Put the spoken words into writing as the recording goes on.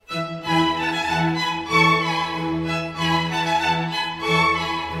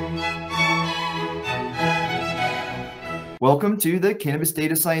Welcome to the Cannabis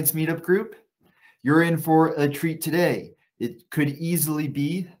Data Science Meetup Group. You're in for a treat today. It could easily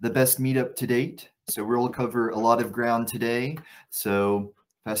be the best meetup to date. So we'll cover a lot of ground today. So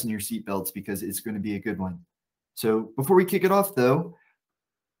fasten your seatbelts because it's going to be a good one. So before we kick it off though,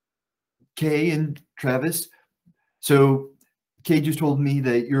 Kay and Travis. So Kay just told me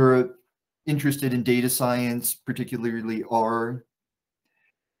that you're interested in data science, particularly R.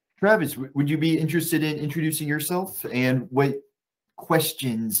 Travis, would you be interested in introducing yourself and what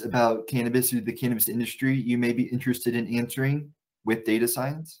questions about cannabis or the cannabis industry you may be interested in answering with data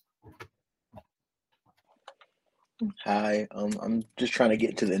science? Hi, I'm just trying to get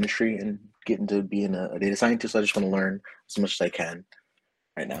into the industry and get into being a data scientist. I just want to learn as much as I can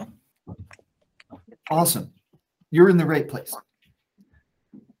right now. Awesome. You're in the right place.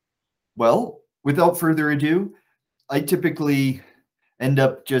 Well, without further ado, I typically end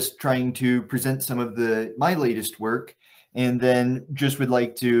up just trying to present some of my latest work, and then just would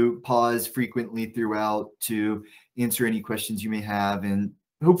like to pause frequently throughout to answer any questions you may have and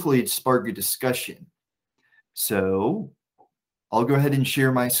hopefully spark a discussion. So I'll go ahead and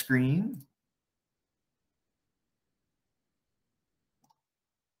share my screen.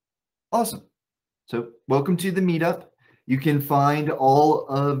 Awesome. So welcome to the meetup. You can find all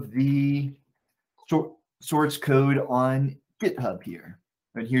of the source code on GitHub here.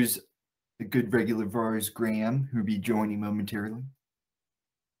 And here's the good regular VARs Graham, who'll be joining momentarily.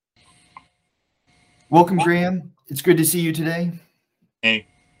 Welcome, Graham. It's good to see you today. Hey.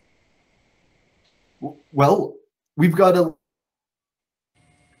 Well, we've got a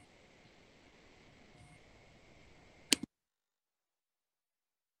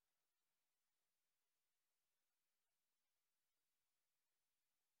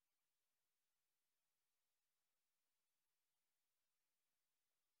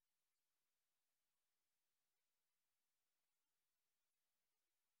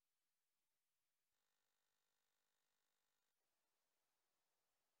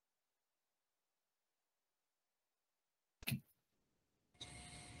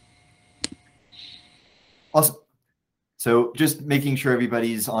awesome. So just making sure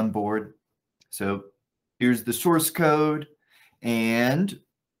everybody's on board. So here's the source code, and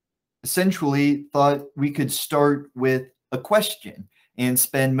essentially thought we could start with a question and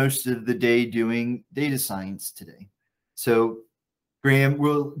spend most of the day doing data science today. So Graham,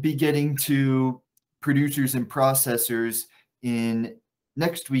 we'll be getting to producers and processors in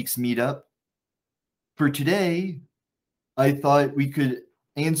next week's meetup. For today, I thought we could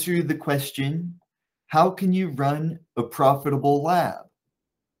answer the question, how can you run a profitable lab?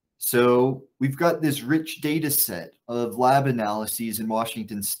 So we've got this rich data set of lab analyses in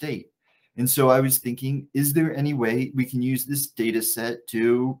Washington State. And so I was thinking, is there any way we can use this data set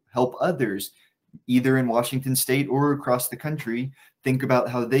to help others, either in Washington State or across the country, think about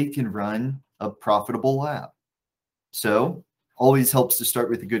how they can run a profitable lab? So always helps to start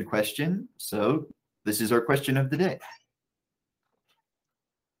with a good question. So this is our question of the day.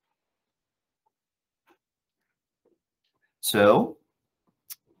 So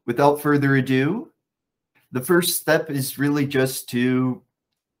without further ado, the first step is really just to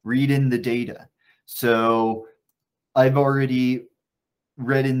read in the data. So I've already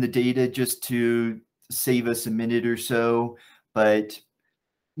read in the data just to save us a minute or so, but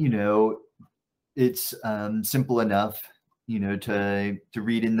it's simple enough, to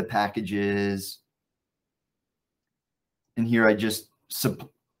read in the packages. And here I just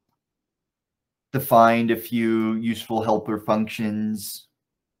defined a few useful helper functions.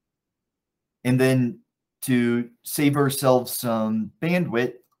 And then to save ourselves some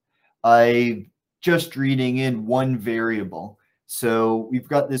bandwidth, I'm just reading in one variable. So we've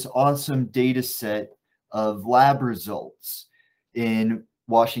got this awesome data set of lab results in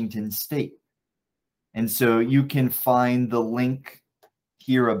Washington State. And so you can find the link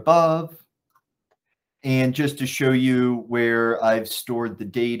here above. And just to show you where I've stored the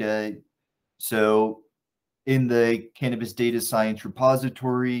data, so in the Cannabis Data Science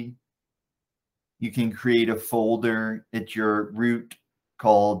repository, you can create a folder at your root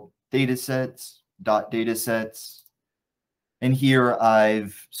called datasets.datasets. And here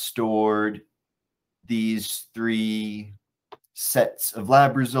I've stored these 3 sets of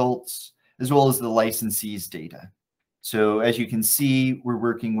lab results, as well as the licensees data. So as you can see, we're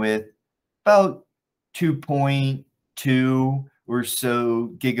working with about 2.2 or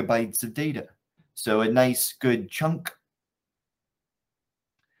so gigabytes of data. So a nice, good chunk.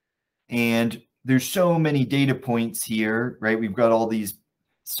 And there's so many data points here, right? We've got all these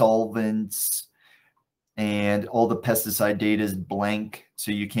solvents, and all the pesticide data is blank,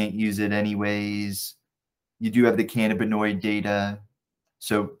 so you can't use it anyways. you do have the cannabinoid data.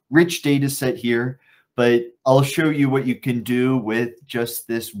 So rich data set here, but I'll show you what you can do with just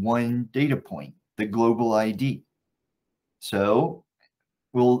this one data point, the global ID. So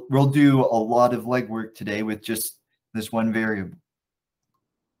we'll do a lot of legwork today with just this one variable.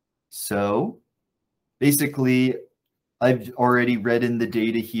 So basically, I've already read in the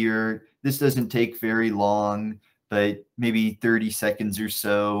data here. This doesn't take very long, but maybe 30 seconds or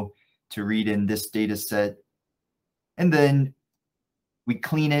so to read in this data set. And then we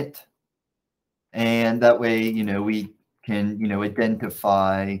clean it. And that way, we can,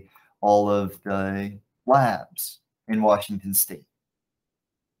 identify all of the labs in Washington State.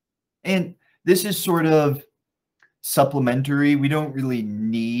 And this is sort of supplementary. We don't really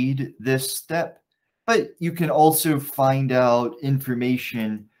need this step, but you can also find out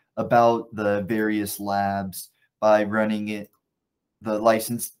information about the various labs by running it,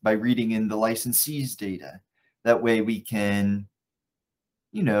 by reading in the licensees data. That way we can,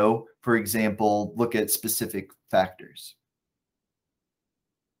 for example, look at specific factors.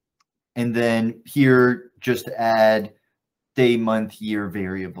 And then here, just add day, month, year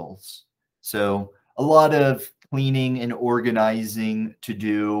variables. So a lot of cleaning and organizing to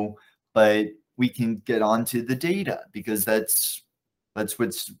do, but we can get onto the data because that's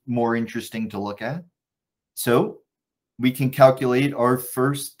what's more interesting to look at. So we can calculate our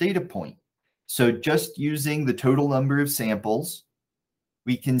first data point. So just using the total number of samples,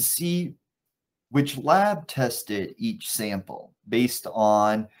 we can see which lab tested each sample based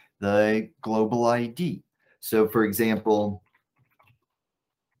on the global ID. So for example,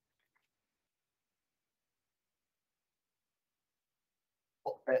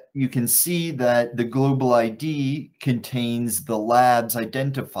 you can see that the global ID contains the lab's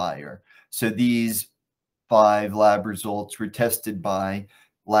identifier. So these 5 lab results were tested by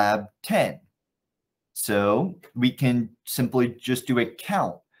lab 10. So we can simply just do a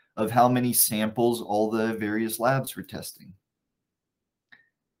count of how many samples all the various labs were testing.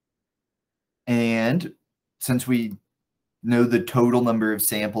 And since we know the total number of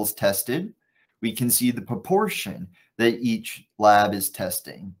samples tested, we can see the proportion that each lab is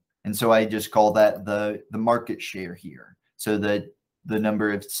testing. And so I just call that the market share here. So that the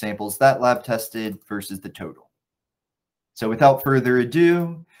number of samples that lab tested versus the total. So without further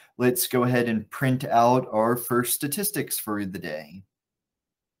ado, let's go ahead and print out our first statistics for the day.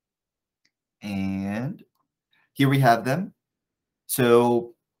 And here we have them.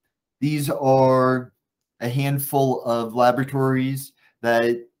 So these are a handful of laboratories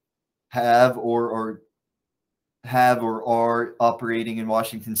that have or are operating in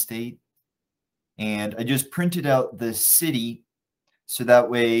Washington State. And I just printed out the city so that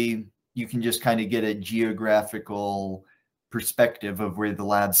way you can just kind of get a geographical perspective of where the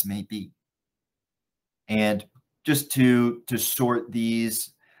labs may be. And just to sort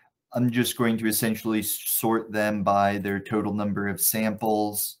these, I'm just going to essentially sort them by their total number of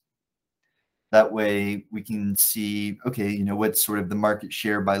samples. That way we can see, okay, what's sort of the market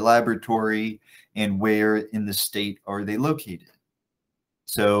share by laboratory and where in the state are they located.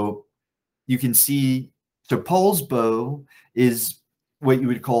 So you can see, so Paulsbo is what you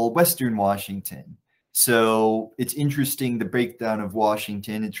would call Western Washington. So it's interesting, the breakdown of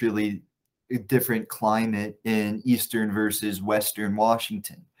Washington. It's really a different climate in Eastern versus Western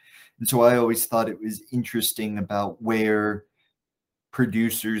Washington. And so I always thought it was interesting about where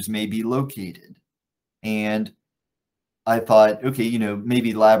producers may be located. And I thought, okay,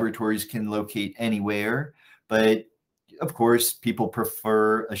 maybe laboratories can locate anywhere, but of course, people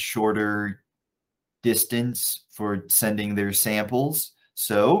prefer a shorter distance for sending their samples.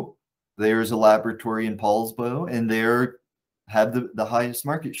 So there's a laboratory in Paulsbo, and they have the highest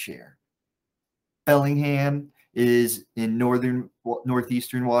market share. Bellingham is in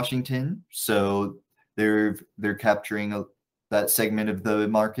northeastern Washington, so they're capturing that segment of the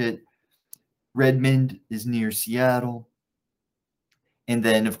market. Redmond is near Seattle. And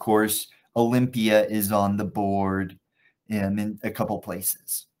then, of course, Olympia is on the board in a couple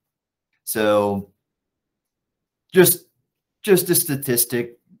places. So just a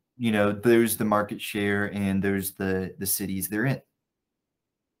statistic, there's the market share and there's the cities they're in.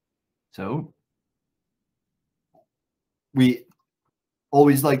 So we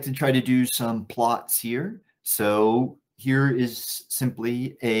always like to try to do some plots here. So here is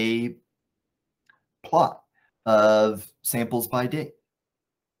simply a plot of samples by day.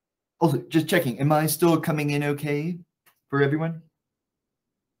 Also, just checking, am I still coming in okay for everyone?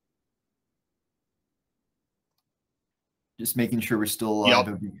 Just making sure we're still alive.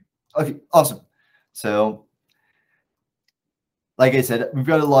 Yep. Okay, awesome. So, like I said, we've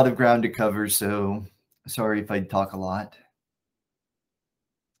got a lot of ground to cover, so sorry if I talk a lot.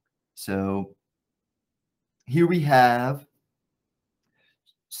 So here we have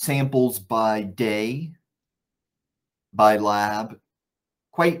samples by day, by lab,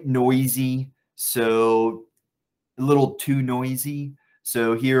 quite noisy, so a little too noisy.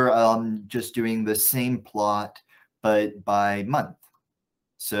 So here I'm just doing the same plot, but by month.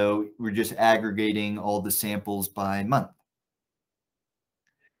 So we're just aggregating all the samples by month.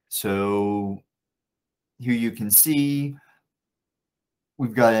 So here you can see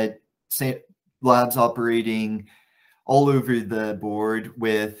we've got labs operating all over the board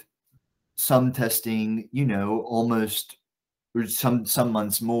with some testing, almost, or some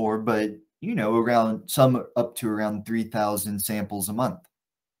months more, but around some up to around 3,000 samples a month.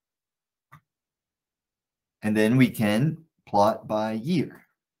 And then we can plot by year,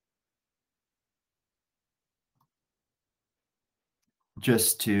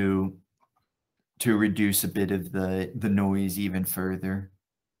 just to reduce a bit of the noise even further.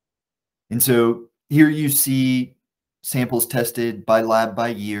 And so here you see samples tested by lab by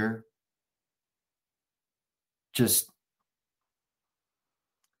year, just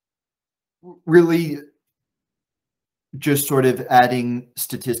really just sort of adding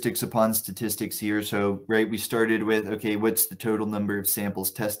statistics upon statistics here. So, right, we started with, okay, what's the total number of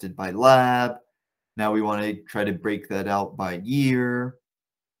samples tested by lab? Now we want to try to break that out by year.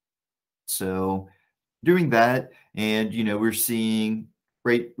 So doing that, and, we're seeing,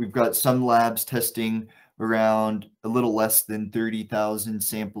 right, we've got some labs testing around a little less than 30,000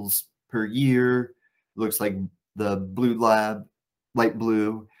 samples per year. Looks like the blue lab, light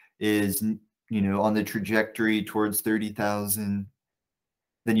blue, is on the trajectory towards 30,000.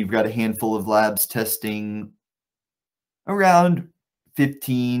 Then you've got a handful of labs testing around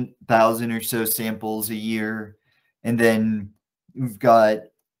 15,000 or so samples a year. And then we've got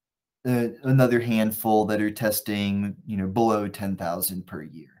another handful that are testing, below 10,000 per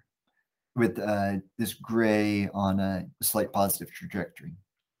year, with this gray on a slight positive trajectory.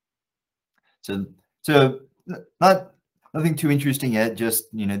 So nothing too interesting yet. Just,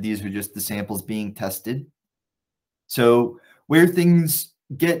 these are just the samples being tested. So where things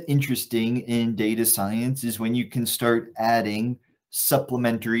get interesting in data science is when you can start adding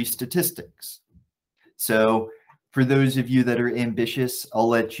supplementary statistics. So for those of you that are ambitious, I'll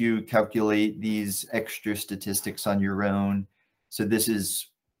let you calculate these extra statistics on your own. So this is,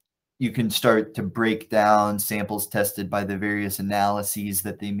 you can start to break down samples tested by the various analyses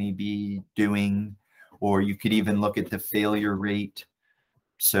that they may be doing, or you could even look at the failure rate.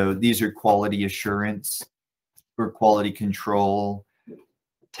 So these are quality assurance or quality control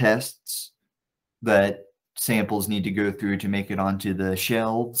tests that samples need to go through to make it onto the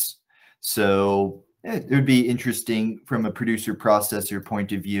shelves. So it would be interesting from a producer processor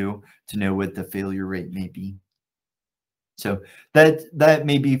point of view to know what the failure rate may be. So that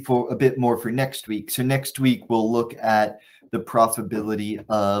may be for a bit more for next week. So next week we'll look at the profitability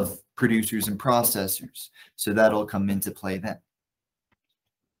of producers and processors. So that'll come into play then.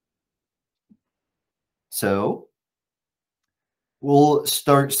 So we'll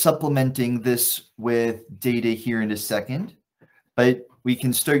start supplementing this with data here in a second, but we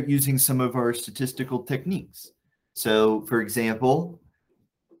can start using some of our statistical techniques. So for example,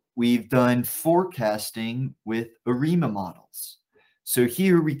 we've done forecasting with ARIMA models. So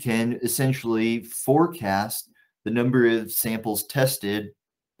here we can essentially forecast the number of samples tested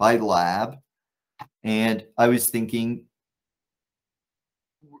by lab. And I was thinking,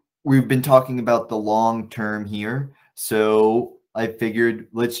 we've been talking about the long term here. So I figured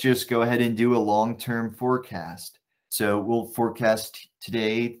let's just go ahead and do a long-term forecast. So we'll forecast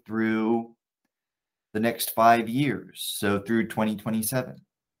today through the next 5 years, so through 2027.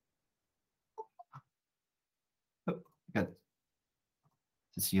 Oh, got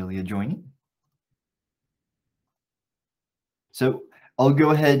Cecilia joining. So I'll go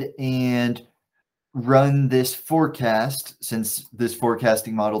ahead and run this forecast, since this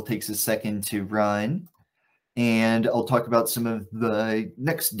forecasting model takes a second to run, and I'll talk about some of the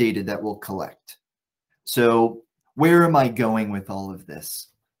next data that we'll collect. So where am I going with all of this?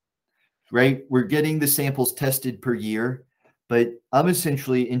 Right, we're getting the samples tested per year, but I'm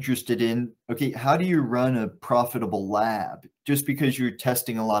essentially interested in, okay, how do you run a profitable lab? Just because you're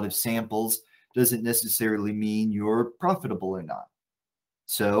testing a lot of samples doesn't necessarily mean you're profitable or not.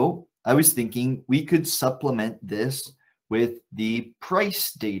 So I was thinking we could supplement this with the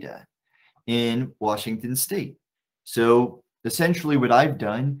price data in Washington State. So essentially what I've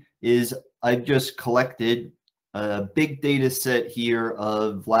done is I've just collected a big data set here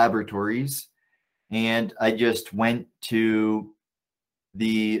of laboratories, and I just went to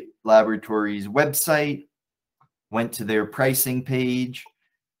the laboratory's website, went to their pricing page,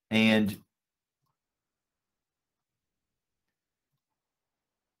 and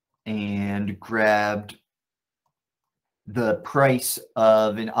grabbed the price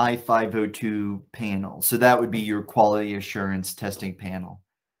of an I-502 panel. So that would be your quality assurance testing panel.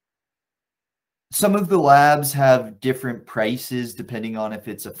 Some of the labs have different prices depending on if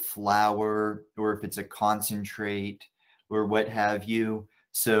it's a flower or if it's a concentrate or what have you.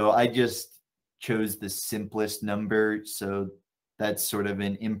 So I just chose the simplest number. So that's sort of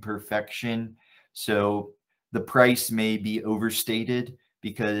an imperfection. So the price may be overstated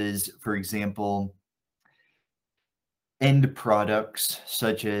because, for example, end products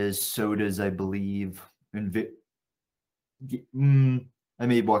such as sodas, I believe, and I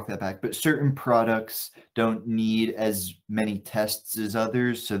may walk that back, but certain products don't need as many tests as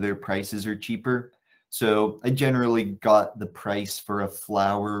others, so their prices are cheaper. So I generally got the price for a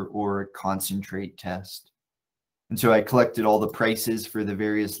flower or a concentrate test. And so I collected all the prices for the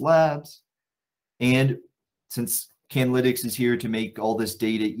various labs. And since Cannalytics is here to make all this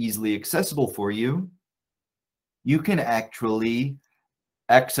data easily accessible for you, you can actually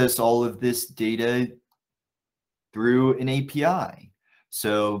access all of this data through an API.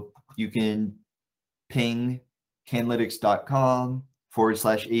 So you can ping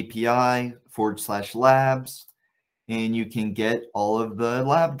cannalytics.com/API/labs, and you can get all of the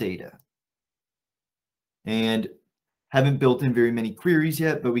lab data. And haven't built in very many queries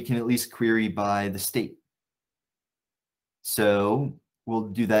yet, but we can at least query by the state. So we'll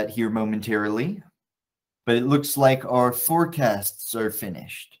do that here momentarily. But it looks like our forecasts are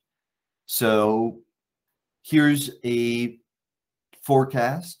finished. So here's a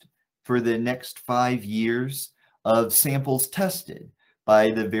forecast for the next 5 years of samples tested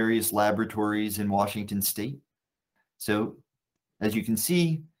by the various laboratories in Washington State. So as you can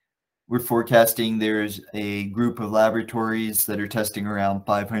see, we're forecasting there's a group of laboratories that are testing around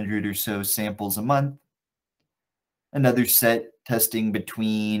 500 or so samples a month. Another set testing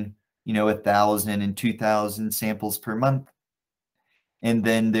between 1,000 and 2,000 samples per month. And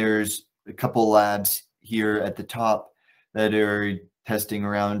then there's a couple labs here at the top that are testing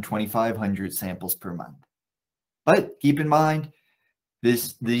around 2,500 samples per month. But keep in mind,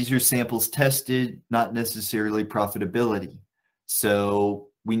 these are samples tested, not necessarily profitability. So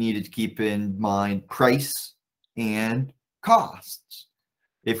we needed to keep in mind price and costs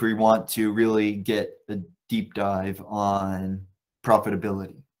if we want to really get a deep dive on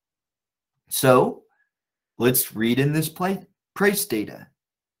profitability. So let's read in this price data.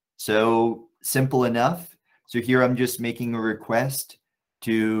 So simple enough. So here I'm just making a request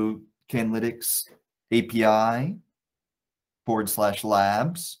to Cannalytics API/labs,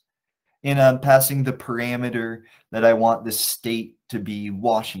 and I'm passing the parameter that I want the state to be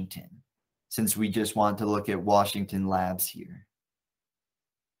Washington, since we just want to look at Washington labs here.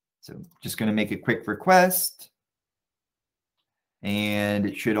 So just going to make a quick request, and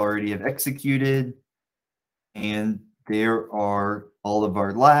it should already have executed. And there are all of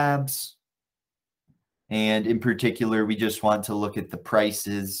our labs. And in particular, we just want to look at the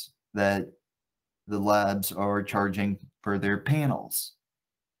prices that the labs are charging for their panels.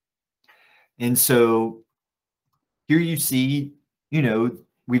 And so here you see,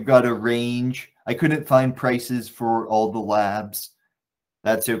 we've got a range. I couldn't find prices for all the labs.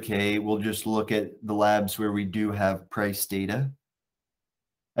 That's okay. We'll just look at the labs where we do have price data.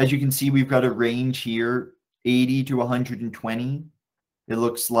 As you can see, we've got a range here, 80 to 120. It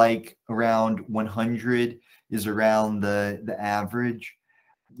looks like around 100 is around the average.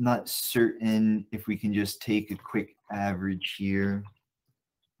 I'm not certain if we can just take a quick average here.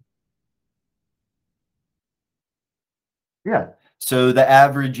 Yeah, so the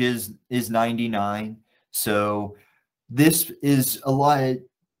average is 99. So this is a lot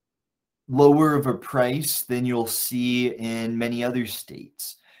lower of a price than you'll see in many other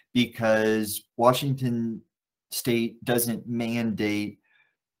states, because Washington State doesn't mandate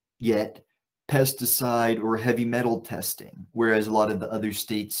yet pesticide or heavy metal testing, whereas a lot of the other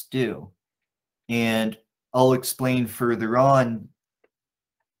states do. And I'll explain further on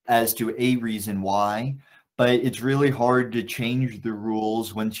as to a reason why, but it's really hard to change the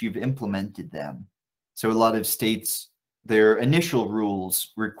rules once you've implemented them. So a lot of states, their initial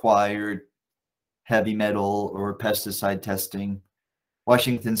rules required heavy metal or pesticide testing.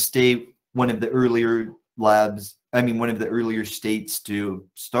 Washington State, one of the earlier states to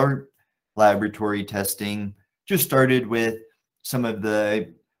start laboratory testing, just started with some of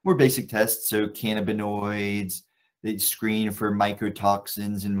the more basic tests. So cannabinoids, they screen for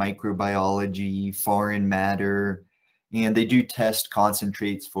mycotoxins and microbiology, foreign matter, and they do test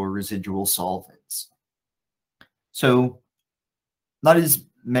concentrates for residual solvents. So not as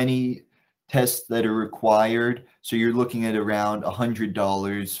many tests that are required. So you're looking at around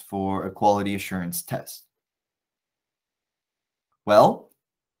 $100 for a quality assurance test. Well,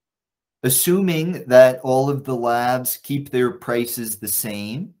 assuming that all of the labs keep their prices the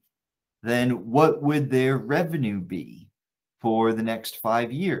same, then what would their revenue be for the next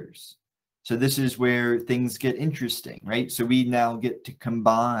 5 years? So this is where things get interesting, right? So we now get to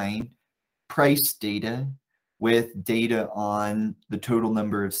combine price data with data on the total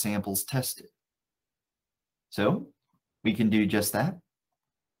number of samples tested. So we can do just that.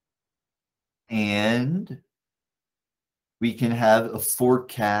 And we can have a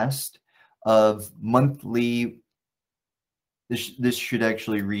forecast of monthly, this should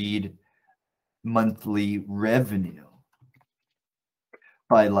actually read monthly revenue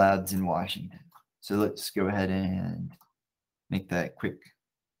by labs in Washington. So let's go ahead and make that quick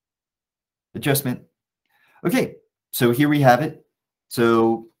adjustment. Okay, so here we have it.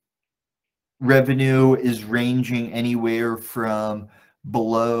 So revenue is ranging anywhere from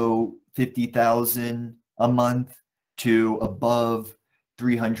below 50,000 a month to above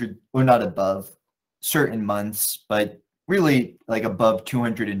 300, or not above certain months, but really like above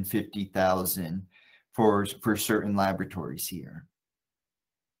 250,000 for certain laboratories here.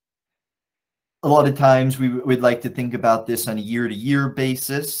 A lot of times we would like to think about this on a year-to-year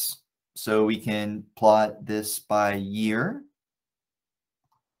basis. So we can plot this by year.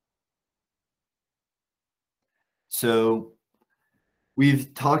 So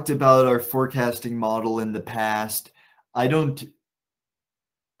we've talked about our forecasting model in the past. I don't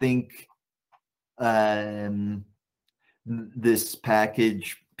think this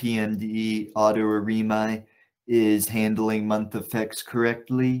package, PMD Auto Arima, is handling month effects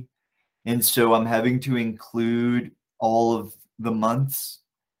correctly. And so I'm having to include all of the months.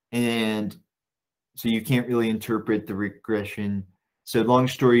 And so you can't really interpret the regression. So long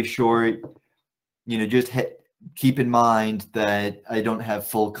story short, just keep in mind that I don't have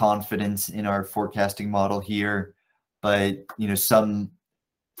full confidence in our forecasting model here, but some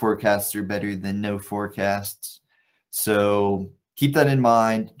forecasts are better than no forecasts. So keep that in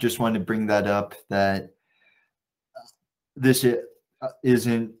mind. Just want to bring that up, that this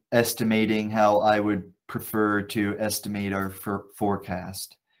isn't estimating how I would prefer to estimate our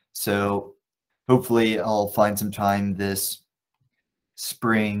forecast. So hopefully I'll find some time this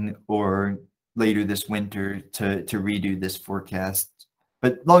spring or later this winter to redo this forecast.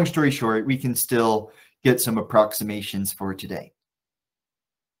 But long story short, we can still get some approximations for today.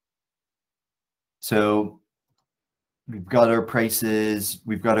 So we've got our prices,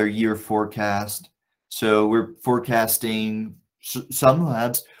 we've got our year forecast. So we're forecasting some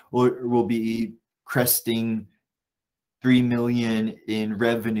labs will be cresting 3 million in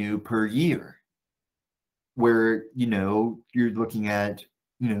revenue per year, where you're looking at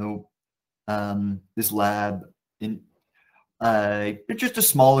this lab in it's just a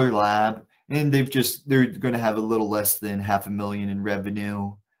smaller lab, and they're going to have a little less than $500,000 in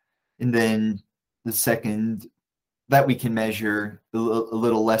revenue. And then the second that we can measure, a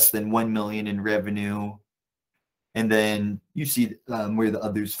little less than 1 million in revenue. And then you see where the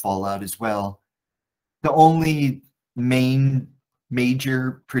others fall out as well. The only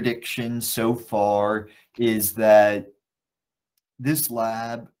major prediction so far is that this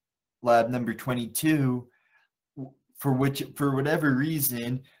lab number 22, for whatever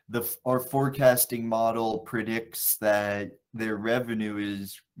reason, our forecasting model predicts that their revenue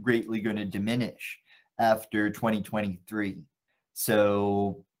is greatly going to diminish after 2023.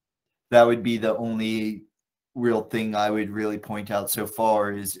 So that would be the only real thing I would really point out so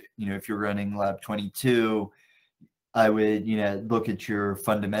far is, if you're running lab 22, I would, look at your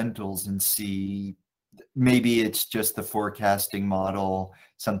fundamentals and see maybe it's just the forecasting model.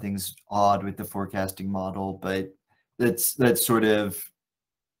 Something's odd with the forecasting model, but that's sort of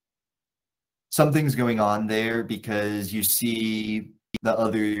something's going on there, because you see the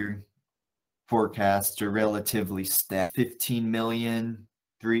other forecasts are relatively static. 15 million,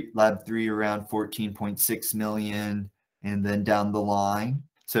 lab 3 around 14.6 million, and then down the line.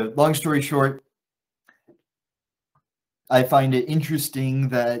 So long story short, I find it interesting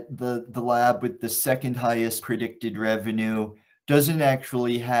that the lab with the second highest predicted revenue doesn't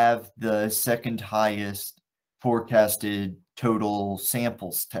actually have the second highest forecasted total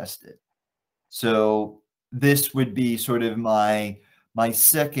samples tested. So this would be sort of my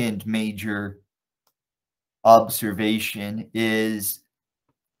second major observation is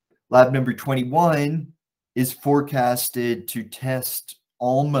lab number 21 is forecasted to test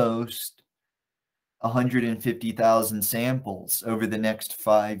almost 150,000 samples over the next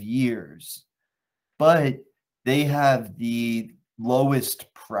 5 years, but they have the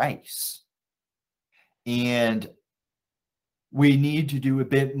lowest price. And we need to do a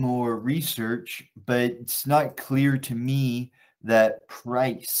bit more research, but it's not clear to me that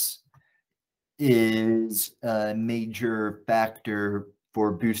price is a major factor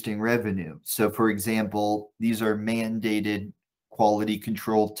for boosting revenue. So, for example, these are mandated quality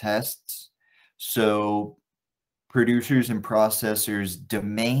control tests. So, producers and processors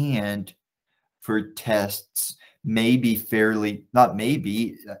demand for tests may be fairly, not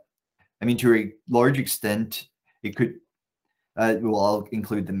maybe, I mean, to a large extent, it could, well, I'll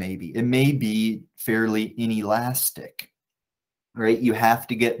include the maybe. It may be fairly inelastic, right? You have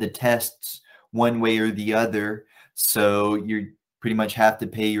to get the tests one way or the other. So you pretty much have to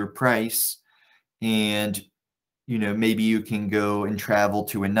pay your price. And, maybe you can go and travel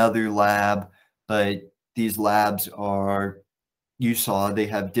to another lab, but these labs are, you saw, they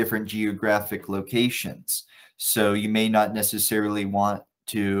have different geographic locations. So you may not necessarily want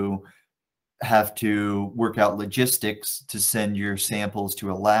to have to work out logistics to send your samples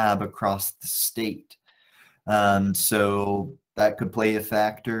to a lab across the state. So that could play a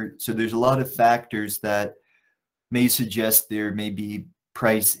factor. So there's a lot of factors that may suggest there may be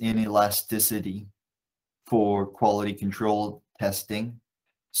price inelasticity for quality control testing.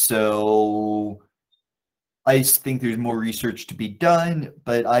 So I think there's more research to be done,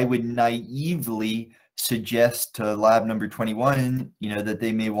 but I would naively suggest to lab number 21, that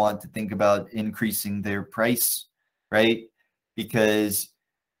they may want to think about increasing their price, right? Because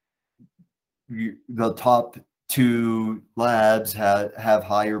the top two labs have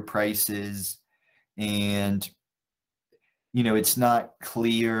higher prices, and it's not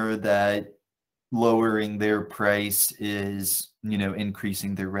clear that lowering their price is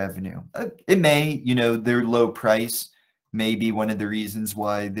increasing their revenue. It may, their low price may be one of the reasons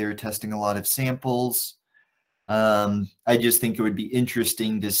why they're testing a lot of samples. I just think it would be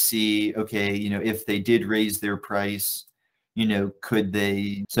interesting to see, okay, if they did raise their price, could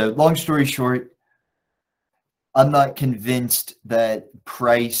they? So long story short, I'm not convinced that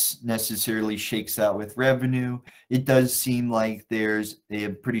price necessarily shakes out with revenue. It does seem like there's a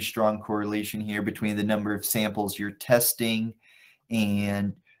pretty strong correlation here between the number of samples you're testing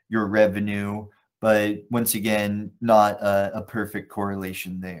and your revenue, but once again, not a perfect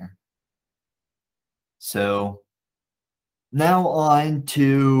correlation there. So now on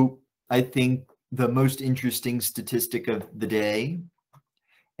to, I think, the most interesting statistic of the day,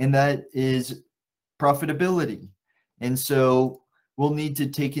 and that is profitability. And so we'll need to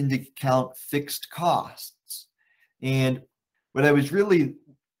take into account fixed costs. And what I was really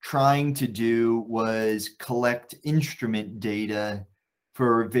trying to do was collect instrument data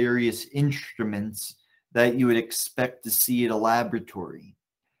for various instruments that you would expect to see at a laboratory.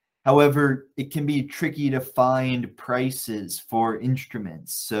 However, it can be tricky to find prices for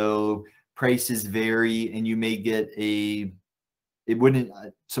instruments. So prices vary, and you may get it wouldn't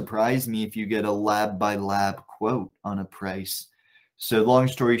surprise me if you get a lab by lab quote on a price. So long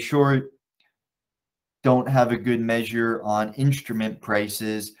story short, don't have a good measure on instrument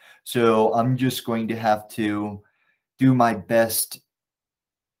prices. So I'm just going to have to do my best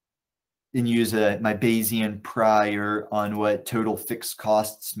and use my Bayesian prior on what total fixed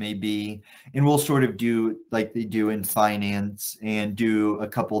costs may be. And we'll sort of do like they do in finance and do a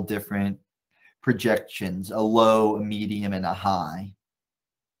couple different projections, a low, a medium, and a high.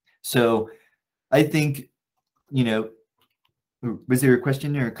 So I think, was there a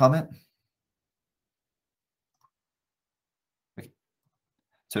question or a comment? Okay.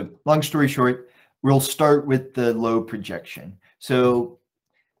 So long story short, we'll start with the low projection. So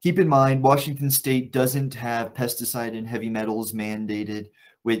keep in mind, Washington State doesn't have pesticide and heavy metals mandated,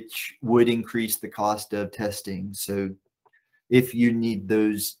 which would increase the cost of testing. So if you need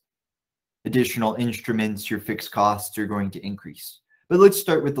those additional instruments, your fixed costs are going to increase. But let's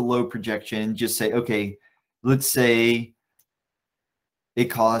start with the low projection and just say, okay, let's say it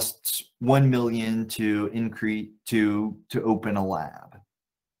costs $1 million to increase to open a lab.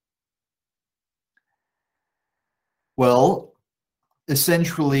 Well,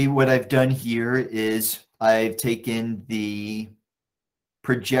 essentially what I've done here is I've taken the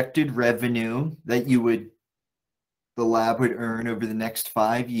projected revenue that the lab would earn over the next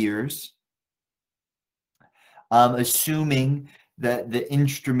 5 years, assuming that the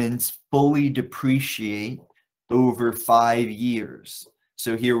instruments fully depreciate over 5 years.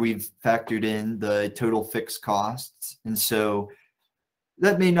 So here we've factored in the total fixed costs. And so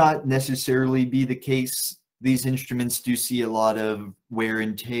that may not necessarily be the case these instruments do see a lot of wear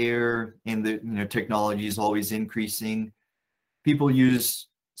and tear, and the technology is always increasing. People use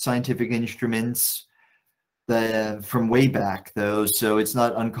scientific instruments from way back, though, so it's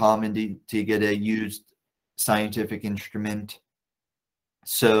not uncommon to get a used scientific instrument.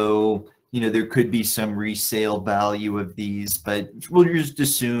 So there could be some resale value of these, but we'll just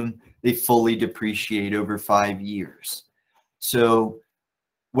assume they fully depreciate over 5 years. So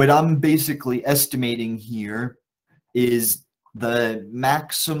what I'm basically estimating here is the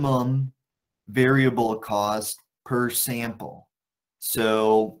maximum variable cost per sample.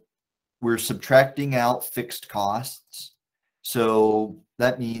 So we're subtracting out fixed costs. So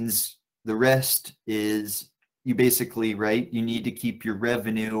that means the rest is you basically, right? You need to keep your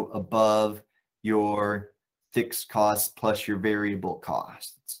revenue above your fixed costs plus your variable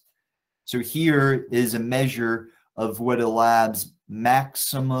costs. So here is a measure of what a lab's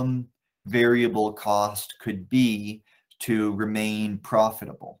maximum variable cost could be to remain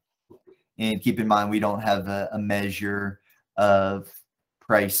profitable. And keep in mind, we don't have a measure of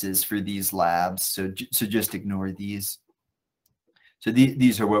prices for these labs, so just ignore these. So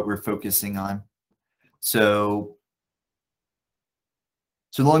these are what we're focusing on. So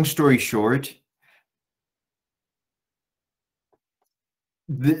long story short,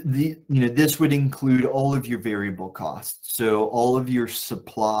 this would include all of your variable costs. So all of your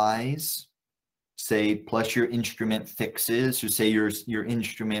supplies, say, plus your instrument fixes. So say your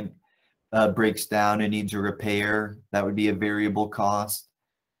instrument breaks down and needs a repair, that would be a variable cost,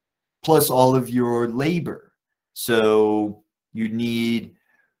 plus all of your labor. So you need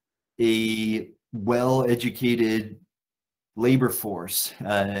a well-educated labor force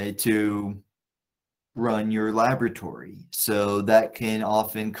to run your laboratory. So that can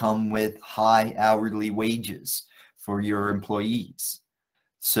often come with high hourly wages for your employees.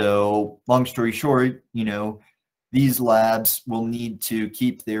 So long story short, these labs will need to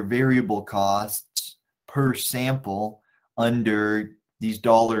keep their variable costs per sample under these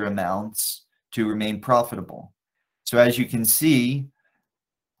dollar amounts to remain profitable. So as you can see,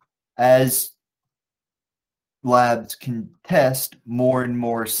 as labs can test more and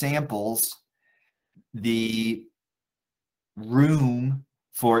more samples, the room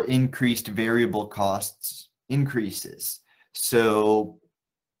for increased variable costs increases. So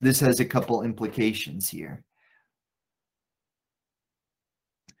this has a couple implications here.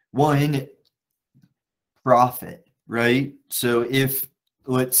 One, profit, right? So if,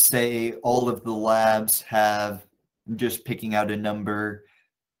 let's say, all of the labs have, I'm just picking out a number,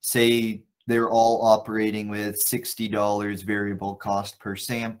 say they're all operating with $60 variable cost per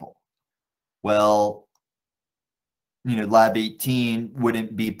sample. Well, lab 18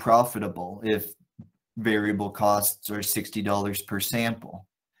 wouldn't be profitable if variable costs are $60 per sample.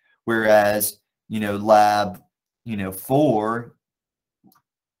 Whereas, lab, 4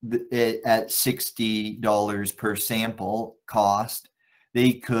 at $60 per sample cost,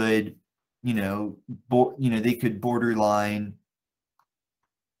 they could, they could borderline.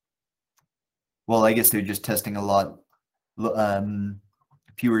 Well, I guess they're just testing a lot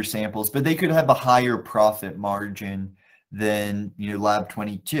fewer samples, but they could have a higher profit margin than lab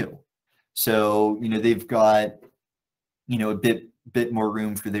 22. So they've got a bit more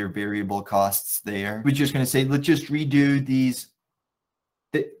room for their variable costs there. We're just going to say, let's just redo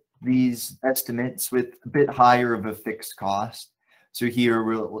these estimates with a bit higher of a fixed cost. So here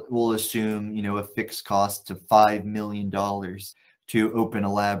we'll assume a fixed cost of $5 million to open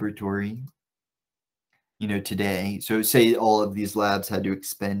a laboratory today. So say all of these labs had to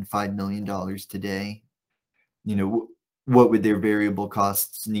expend $5 million today. What would their variable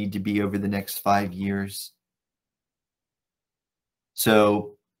costs need to be over the next 5 years?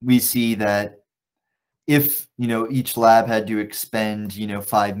 So we see that if each lab had to expend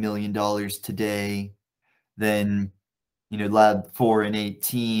 $5 million today, then lab 4 and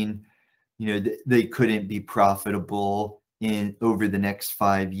 18 they couldn't be profitable over the next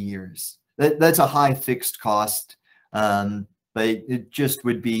 5 years. That's a high fixed cost, but it just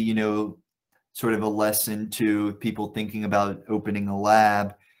would be sort of a lesson to people thinking about opening a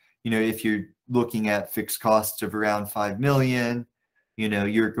lab. If you're looking at fixed costs of around 5 million,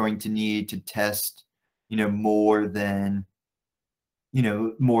 you're going to need to test more than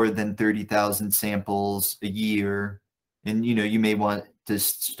 30,000 samples a year. And you may want to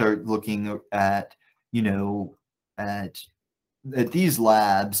start looking at at these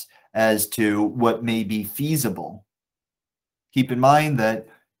labs as to what may be feasible. Keep in mind that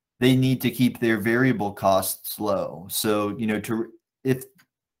they need to keep their variable costs low. So if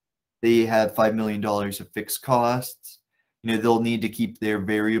they have $5 million of fixed costs, they'll need to keep their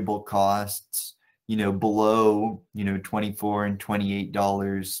variable costs below, $24 and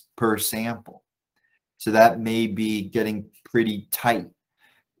 $28 per sample. So that may be getting pretty tight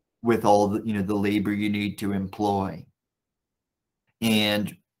with all the labor you need to employ.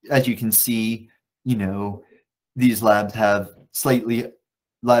 And as you can see, these labs have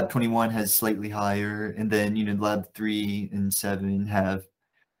lab 21 has slightly higher, and then lab 3 and 7 have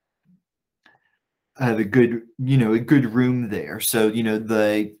a good room there. So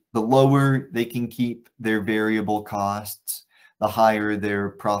the lower they can keep their variable costs, the higher their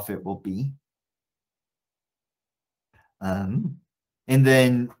profit will be. And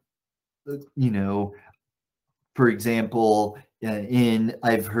then for example,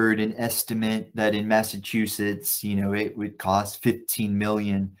 I've heard an estimate that in Massachusetts, it would cost 15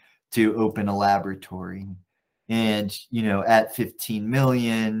 million to open a laboratory. And, at 15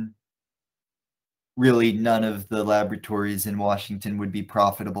 million, really none of the laboratories in Washington would be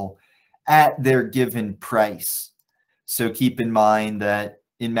profitable at their given price. So keep in mind that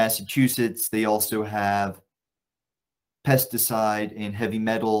in Massachusetts, they also have pesticide and heavy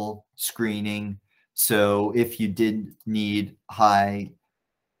metal screening. So if you did need high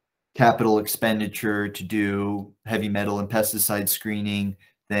capital expenditure to do heavy metal and pesticide screening,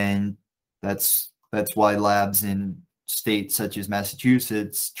 then that's why labs in states such as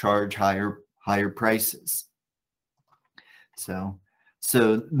Massachusetts charge higher prices. So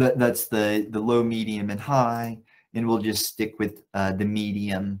that's the low, medium, and high, and we'll just stick with the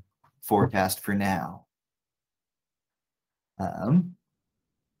medium forecast for now.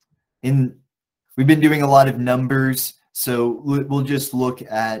 And we've been doing a lot of numbers, so we'll just look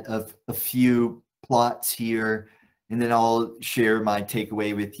at a few plots here, and then I'll share my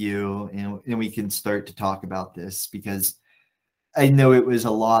takeaway with you, and we can start to talk about this, because I know it was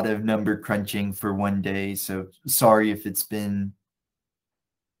a lot of number crunching for one day, so sorry if it's been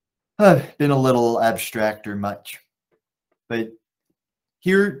a little abstract or much. But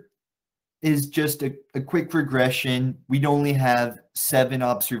here is just a quick regression. We'd only have 7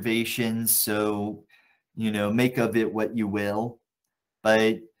 observations, so make of it what you will.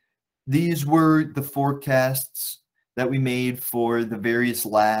 But these were the forecasts that we made for the various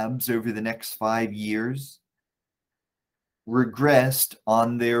labs over the next 5 years, regressed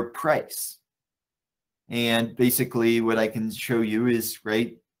on their price. And basically what I can show you is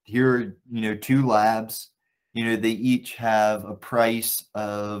right here, 2 labs, they each have a price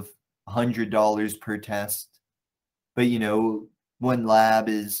of $100 per test, but one lab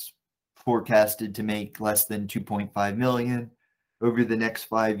is forecasted to make less than 2.5 million over the next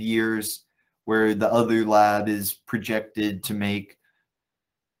 5 years, where the other lab is projected to make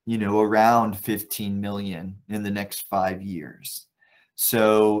around 15 million in the next 5 years.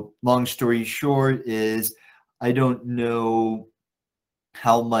 So long story short is, I don't know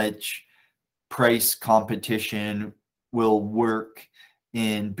how much price competition will work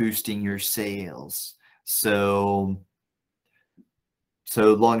in boosting your sales. So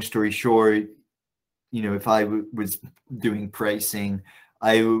long story short, if I was doing pricing,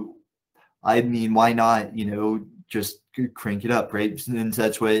 I mean, why not, just crank it up, right? And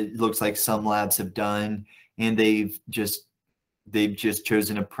that's what it looks like some labs have done, and they've just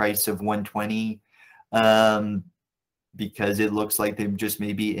chosen a price of 120 because it looks like they've just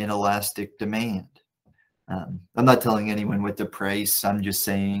maybe inelastic demand. I'm not telling anyone what to price. I'm just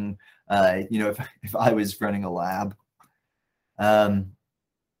saying, if I was running a lab.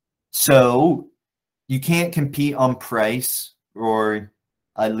 So you can't compete on price, or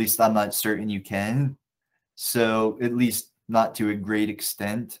at least I'm not certain you can. So at least not to a great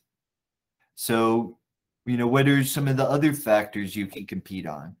extent. So, what are some of the other factors you can compete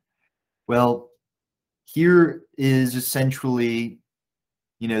on? Well, here is essentially,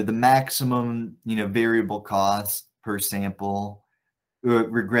 the maximum, variable cost per sample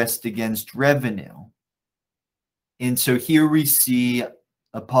regressed against revenue. And so here we see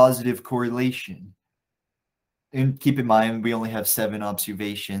a positive correlation. And keep in mind, we only have 7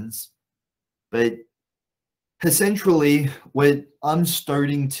 observations, but essentially what I'm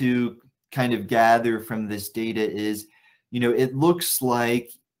starting to kind of gather from this data is, it looks like,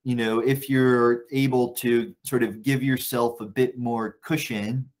 if you're able to sort of give yourself a bit more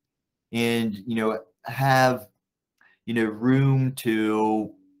cushion and, have, room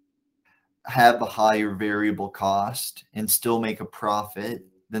to have a higher variable cost and still make a profit,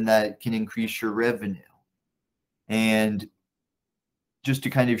 then that can increase your revenue. And just to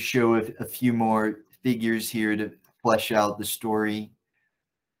kind of show a few more figures here to flesh out the story,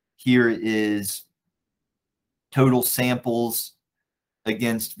 here is total samples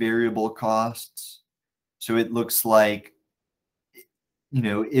against variable costs. So it looks like,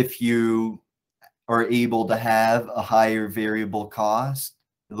 if you are able to have a higher variable cost.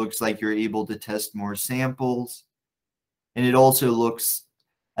 It looks like you're able to test more samples. And it also looks,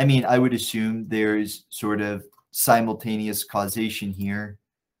 I mean, I would assume there's sort of simultaneous causation here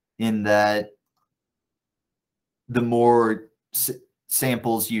in that the more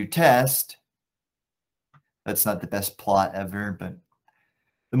samples you test, that's not the best plot ever, but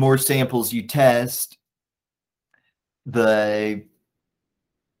the more samples you test, the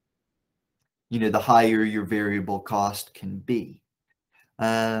the higher your variable cost can be.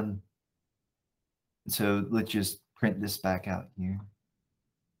 So let's just print this back out here.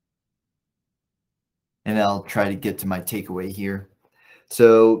 And I'll try to get to my takeaway here.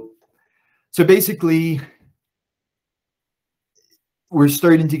 So basically, we're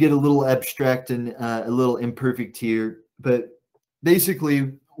starting to get a little abstract and a little imperfect here. But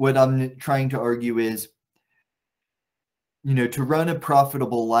basically, what I'm trying to argue is, to run a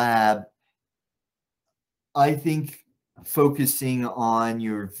profitable lab, I think focusing on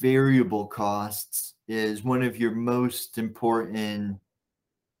your variable costs is one of your most important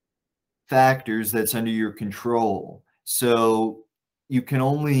factors that's under your control. So you can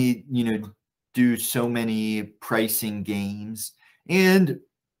only, do so many pricing games. And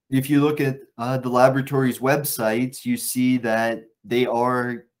if you look at the laboratory's websites, you see that they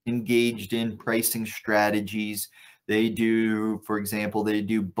are engaged in pricing strategies. They do, for example, they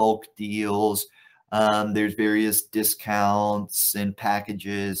do bulk deals. There's various discounts and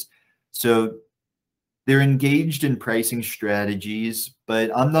packages. So they're engaged in pricing strategies,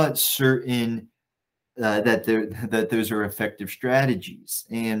 but I'm not certain that those are effective strategies.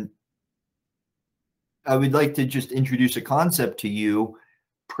 And I would like to just introduce a concept to you: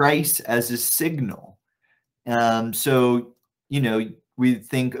 price as a signal. So we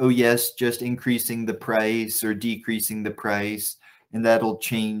think, oh yes, just increasing the price or decreasing the price, and that'll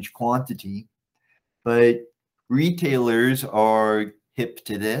change quantity. But retailers are hip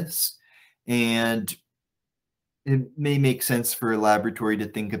to this, and it may make sense for a laboratory to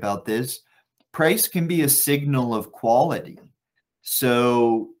think about this. Price can be a signal of quality.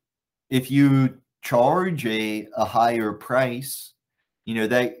 So if you charge a higher price,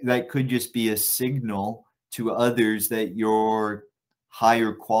 that could just be a signal to others that you're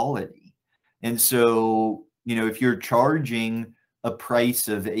higher quality. And so, if you're charging a price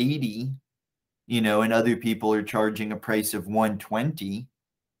of 80, and other people are charging a price of 120,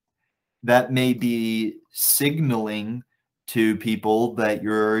 that may be signaling to people that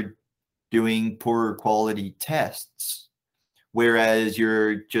you're doing poorer quality tests, whereas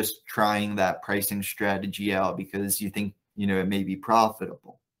you're just trying that pricing strategy out because you think, it may be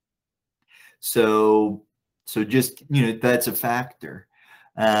profitable. So just, that's a factor.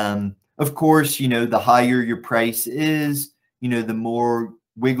 Of course, the higher your price is, the more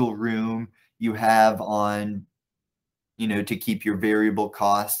wiggle room you have on, to keep your variable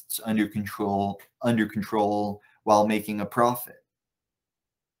costs under control while making a profit.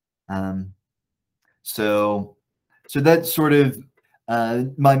 So that's sort of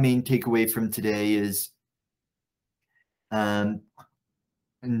my main takeaway from today is, and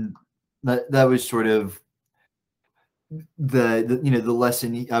that was sort of the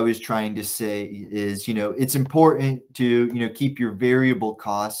lesson I was trying to say is, it's important to, keep your variable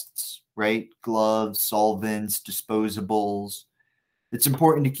costs, right? Gloves, solvents, disposables. It's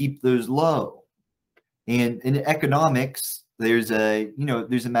important to keep those low. And in economics, there's a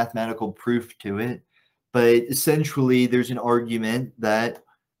mathematical proof to it, but essentially there's an argument that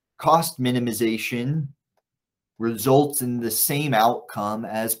cost minimization results in the same outcome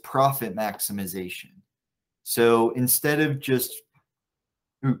as profit maximization. So instead of just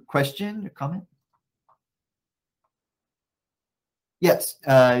question or comment? Yes,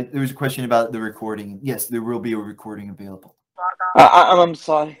 there was a question about the recording. Yes, there will be a recording available. I'm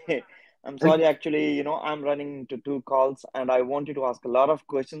sorry. I'm sorry. Actually, I'm running into two calls, and I wanted to ask a lot of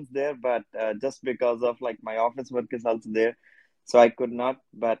questions there, but just because of like my office work is also there, so I could not.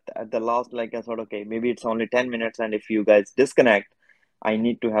 But at the last, like I thought, okay, maybe it's only 10 minutes, and if you guys disconnect, I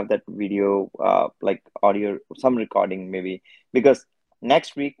need to have that video, like audio, some recording maybe, because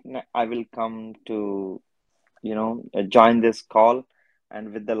next week I will come to, join this call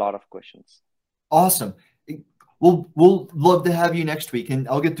and with a lot of questions. Awesome. We'll love to have you next week, and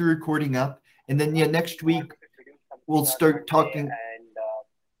I'll get the recording up, and then next week we'll start talking.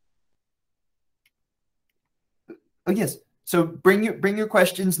 Oh yes, so bring your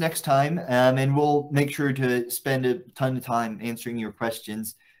questions next time, and we'll make sure to spend a ton of time answering your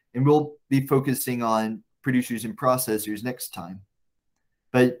questions, and we'll be focusing on producers and processors next time.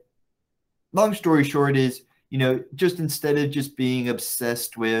 But long story short is, just instead of just being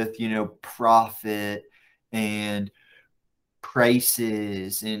obsessed with, profit and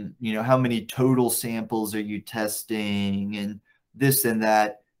prices and, how many total samples are you testing and this and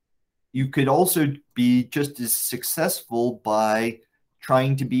that, you could also be just as successful by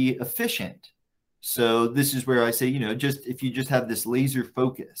trying to be efficient. So this is where I say, just if you just have this laser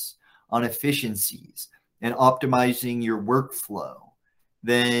focus on efficiencies and optimizing your workflow,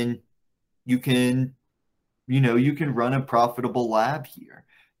 then you can, you can run a profitable lab here,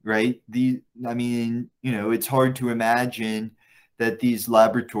 right? It's hard to imagine that these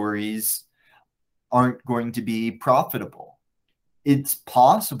laboratories aren't going to be profitable. It's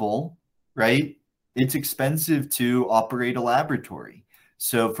possible, right? It's expensive to operate a laboratory.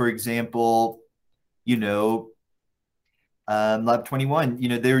 So, for example, Lab 21,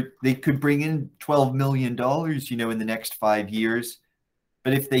 they could bring in $12 million, in the next 5 years.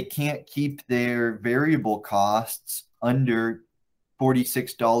 But if they can't keep their variable costs under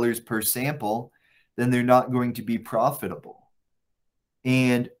 $46 per sample, then they're not going to be profitable.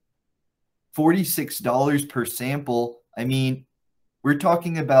 And $46 per sample, we're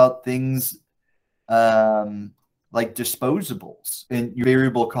talking about things like disposables, and your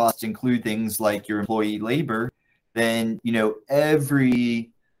variable costs include things like your employee labor. Then,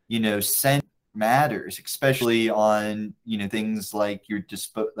 every, cent matters, especially on, things like your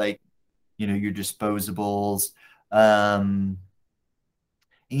your disposables.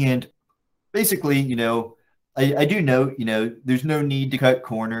 And basically, I do note, there's no need to cut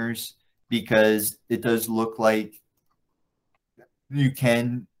corners because it does look like you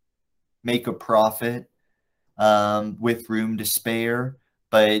can make a profit with room to spare.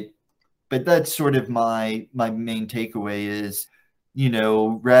 But that's sort of my main takeaway is,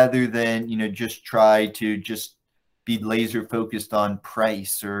 rather than, just try to just be laser focused on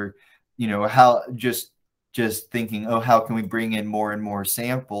price or, how just thinking, oh, how can we bring in more and more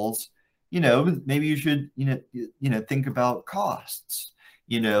samples? Maybe you should, think about costs.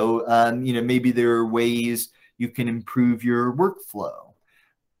 Maybe there are ways you can improve your workflow,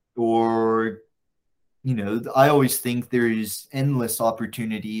 or, I always think there's endless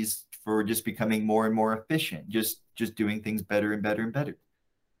opportunities for just becoming more and more efficient, just doing things better and better and better.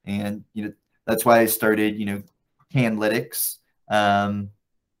 And, that's why I started, Canlytics.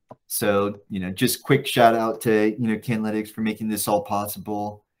 So, just quick shout out to, Canlytics for making this all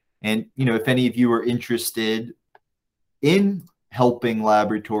possible. And, if any of you are interested in helping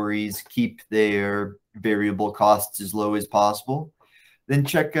laboratories keep their variable costs as low as possible, then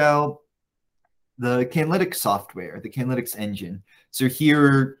check out the Canlytics software, the Canlytics engine. So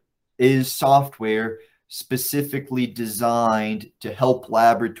here is software specifically designed to help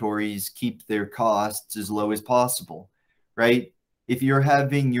laboratories keep their costs as low as possible, right? If you're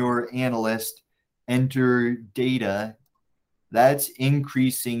having your analyst enter data, that's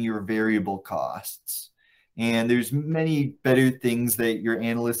increasing your variable costs. And there's many better things that your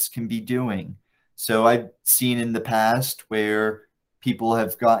analysts can be doing. So I've seen in the past where people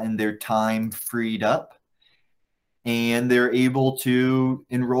have gotten their time freed up and they're able to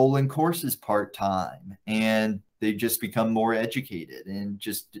enroll in courses part-time, and they just become more educated and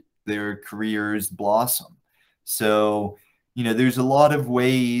just their careers blossom. So, there's a lot of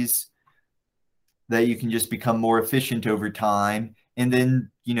ways that you can just become more efficient over time. And then,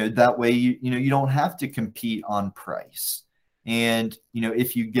 that way, you don't have to compete on price. And,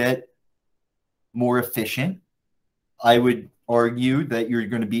 if you get more efficient, I would argue that you're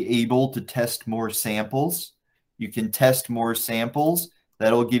going to be able to test more samples. You can test more samples.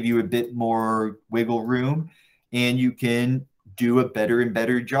 That'll give you a bit more wiggle room, and you can do a better and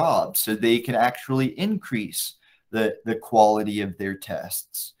better job so they can actually increase the quality of their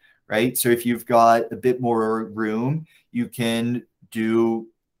tests, right? So if you've got a bit more room, you can do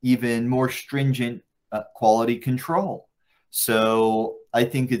even more stringent quality control. So I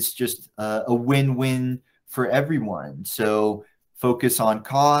think it's just a win-win for everyone. So focus on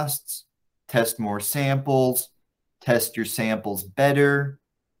costs, test more samples, test your samples better,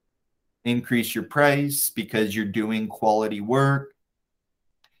 increase your price because you're doing quality work,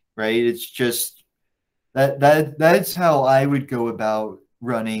 right? It's just that's how I would go about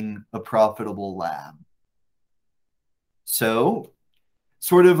running a profitable lab. So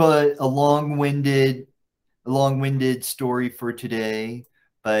sort of a long-winded story for today,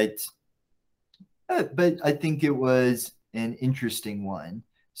 but I think it was an interesting one.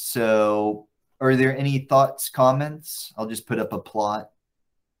 So are there any thoughts, comments? I'll just put up a plot.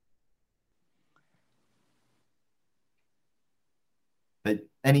 But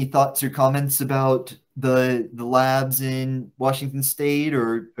any thoughts or comments about the labs in Washington State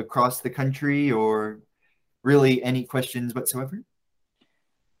or across the country, or really any questions whatsoever?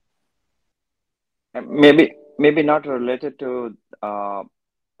 Maybe not related to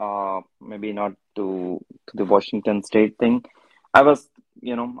maybe not to the Washington State thing. I was,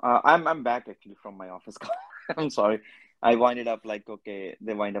 I'm back actually from my office call. I'm sorry. I winded up like, okay,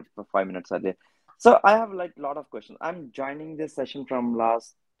 they wind up for 5 minutes earlier. So I have like a lot of questions. I'm joining this session from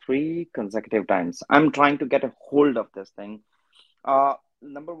last 3 consecutive times. I'm trying to get a hold of this thing.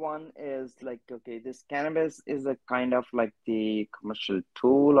 Number one is like, okay, this cannabis is a kind of like the commercial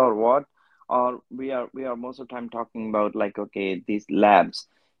tool or what? Or we are most of the time talking about like, okay, these labs.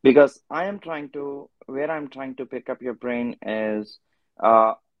 Because where I'm trying to pick up your brain is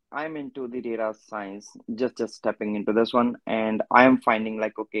uh I'm into the data science, just stepping into this one, and I am finding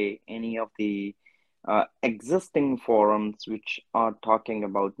like, okay, any of the existing forums which are talking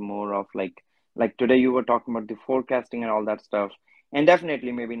about more of like today you were talking about the forecasting and all that stuff, and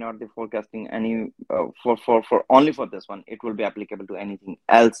definitely maybe not the forecasting any for only for this one. It will be applicable to anything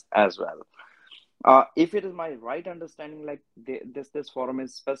else as well. If it is my right understanding, like this forum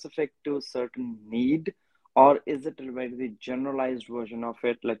is specific to certain need, or is it a very generalized version of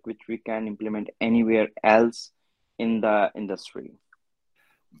it, like which we can implement anywhere else in the industry?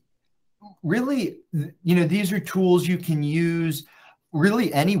 Really, these are tools you can use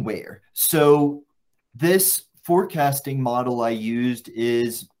really anywhere. So this forecasting model I used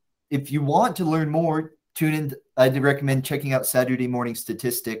is, if you want to learn more, tune in. I'd recommend checking out Saturday Morning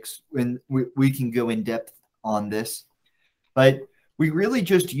Statistics, when we can go in depth on this. But we really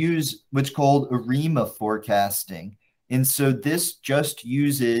just use what's called ARIMA forecasting. And so this just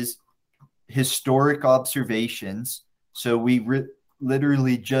uses historic observations. So we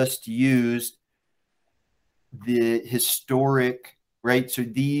literally just used the historic, right? So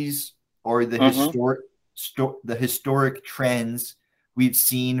these are the Mm-hmm. historic trends we've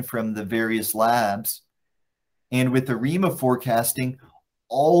seen from the various labs. And with ARIMA forecasting,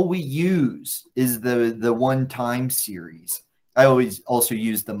 all we use is the one time series. I always also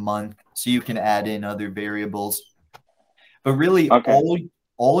use the month, so you can add in other variables. But really, Okay.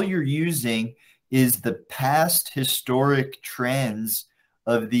 all you're using is the past historic trends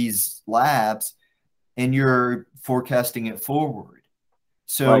of these labs, and you're forecasting it forward.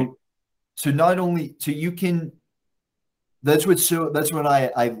 Right. So not only, so you can, that's what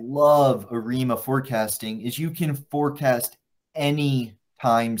I love ARIMA forecasting, is you can forecast any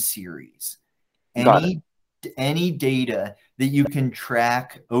time series, Got it. any data that you can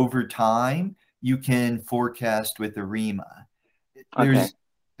track over time, you can forecast with ARIMA. Okay.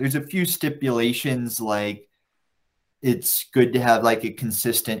 There's a few stipulations, like it's good to have like a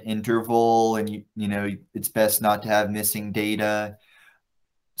consistent interval, and it's best not to have missing data.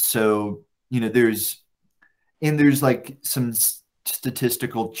 So there's like some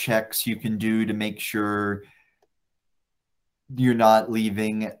statistical checks you can do to make sure you're not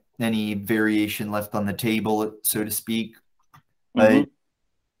leaving any variation left on the table, so to speak. Mm-hmm.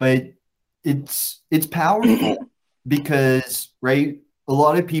 But but it's powerful, because, right, a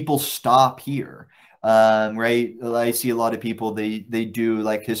lot of people stop here. Right, I see a lot of people, they do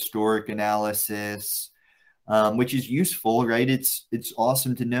like historic analysis, which is useful, right? It's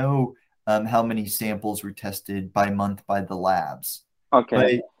awesome to know how many samples were tested by month by the labs.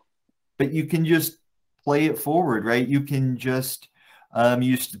 Okay. but but you can just play it forward, right? You can just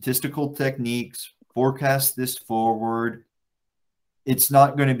use statistical techniques, forecast this forward. It's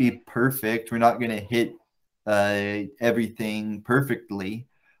not going to be perfect. We're not going to hit everything perfectly,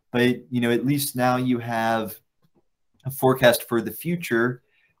 but at least now you have a forecast for the future.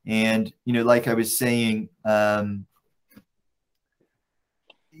 And like I was saying, So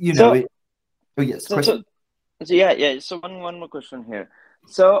oh yes, so so question. so yeah. So one more question here.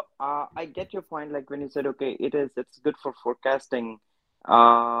 So I get your point, like when you said, okay, it's good for forecasting.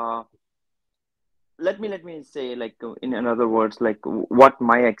 Uh let me say, like, in other words, like what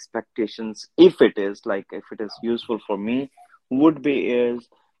my expectations, if it is useful for me, would be is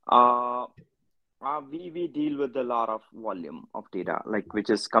uh we deal with a lot of volume of data, like which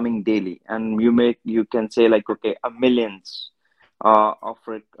is coming daily, and you can say like, okay, a millions of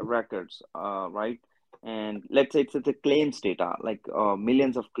records, right? And let's say it's a claims data, like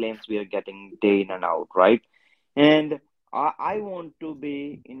millions of claims we are getting day in and out, right? And I want to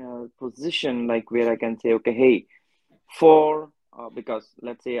be in a position like where I can say, okay, hey, for because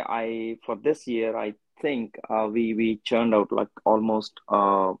let's say I for this year I think we churned out like almost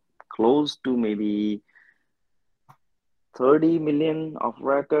close to maybe 30 million of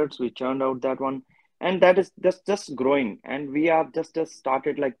records. We churned out that one, and that is just growing, and we are just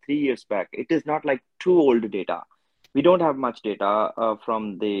started like 3 years back. It is not like too old data. we don't have much data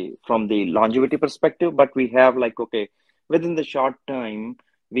from the longevity perspective, but we have like, okay, within the short time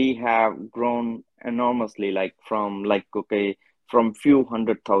we have grown enormously, like from like, okay, from few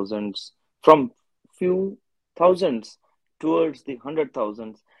hundred thousands, from few thousands towards the hundred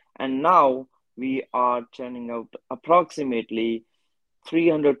thousands, and now we are churning out approximately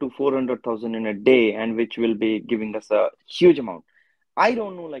 300 to 400,000 in a day, and which will be giving us a huge amount. I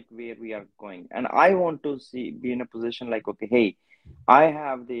don't know like where we are going, and I want to see be in a position like, okay, hey, I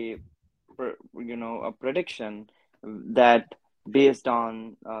have the a prediction that based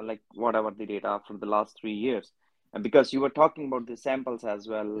on like whatever the data from the last 3 years, and because you were talking about the samples as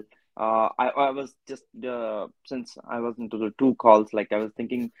well, I was just since I was into the two calls, like I was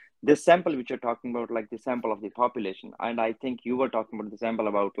thinking this sample which you're talking about, like the sample of the population, and I think you were talking about the sample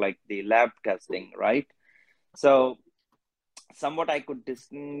about like the lab testing, right? So somewhat I could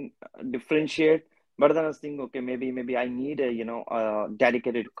differentiate, but then I was thinking, okay, maybe I need a a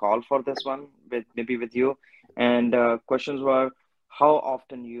dedicated call for this one with maybe with you. And questions were how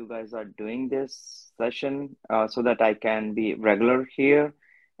often you guys are doing this session, so that I can be regular here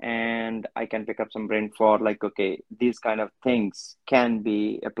and I can pick up some brain for like, okay, these kind of things can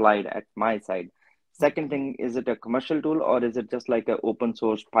be applied at my side. Second thing, is it a commercial tool or is it just like an open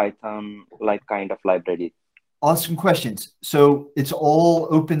source Python like kind of library? Awesome questions. So it's all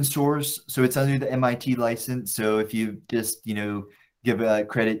open source. So it's under the MIT license. So if you just, give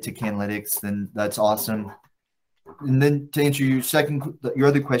credit to Canlytics, then that's awesome. And then to answer your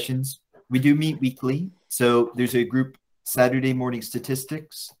other questions, we do meet weekly. So there's a group, Saturday Morning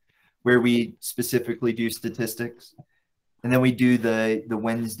Statistics, where we specifically do statistics. And then we do the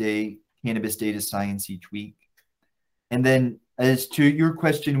Wednesday Cannabis Data Science each week. And then as to your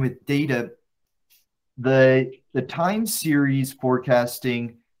question with data, the time series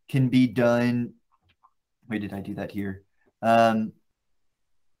forecasting can be done. Wait, did I do that here?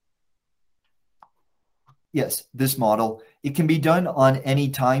 Yes, this model. It can be done on any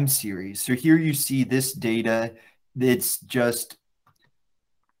time series. So here you see this data. It's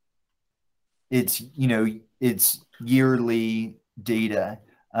yearly data.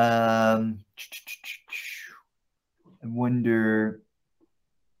 I wonder,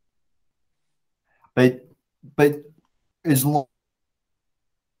 but as long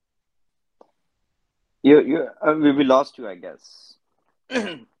We lost you, I guess.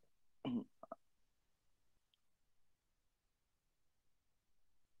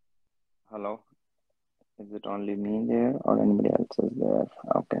 Hello, is it only me there or anybody else is there?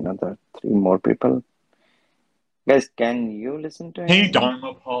 Okay, another three more people. Guys, can you listen to Hey, him?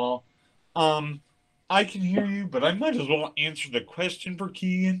 Dharma Paul. I can hear you, but I might as well answer the question for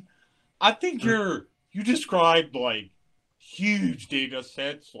Keegan. I think you described like huge data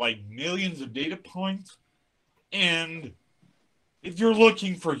sets, like millions of data points, and if you're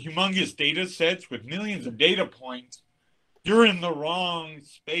looking for humongous data sets with millions of data points, you're in the wrong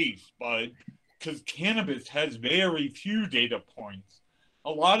space, bud, because cannabis has very few data points.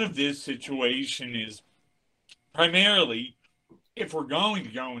 A lot of this situation is primarily, if we're going to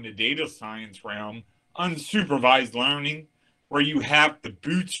go into data science realm, unsupervised learning, where you have to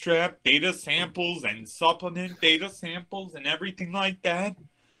bootstrap data samples and supplement data samples and everything like that,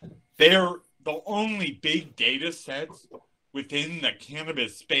 they're the only big data sets within the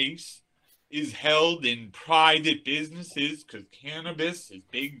cannabis space is held in private businesses because cannabis is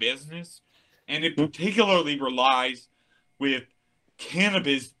big business, and it particularly relies with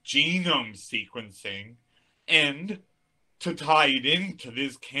cannabis genome sequencing. And to tie it into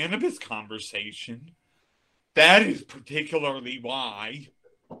this cannabis conversation, that is particularly why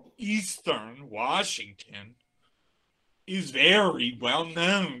Eastern Washington is very well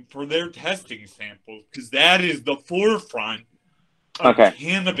known for their testing samples, because that is the forefront of Okay,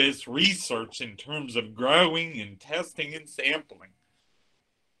 cannabis research in terms of growing and testing and sampling.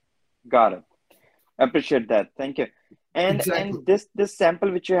 got it. Appreciate that. Thank you. And exactly. this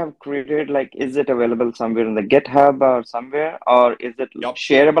sample which you have created, like, is it available somewhere in the GitHub or somewhere, or is it Yep.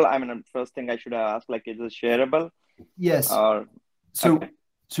 shareable? I mean, first thing I should have asked, like, is it shareable? Yes. Or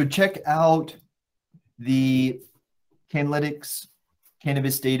So check out the Canlytics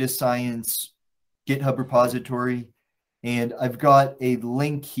Cannabis Data Science GitHub repository. And I've got a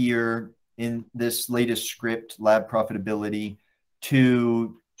link here in this latest script, Lab Profitability,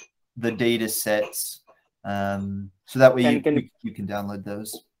 to the data sets. So that way you can download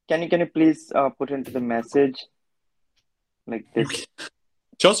those. Can you please put into the message like this?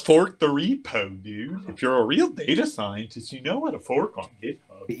 Just fork the repo, dude. If you're a real data scientist, you know how to fork on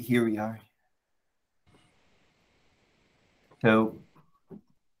GitHub. Here we are. So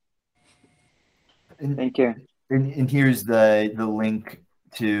Thank you. and here's the link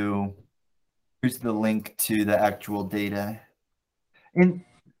to the actual data. And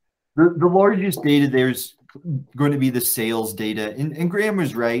the largest data there's going to be the sales data. And Graham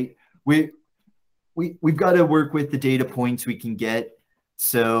was right. We've got to work with the data points we can get.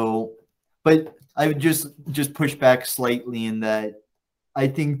 So, but I would just push back slightly in that I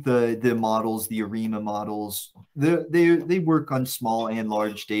think the models, the ARIMA models, they work on small and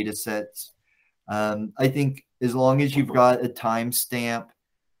large data sets. I think as long as you've got a timestamp,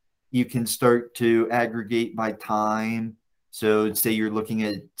 you can start to aggregate by time. So say you're looking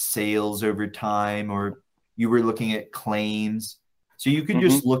at sales over time, or you were looking at claims. So you could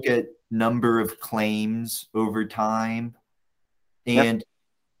just look at number of claims over time and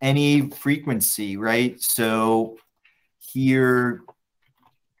any frequency, right? So here,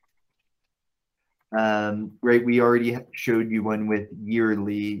 right, we already showed you one with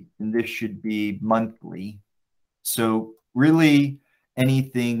yearly, and this should be monthly. So really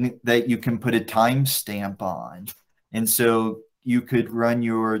anything that you can put a timestamp on. And so you could run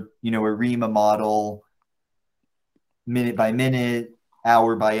your, ARIMA model minute by minute,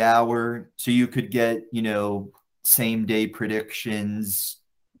 hour by hour. So you could get, same day predictions.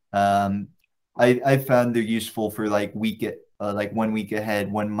 I found they're useful for like 1 week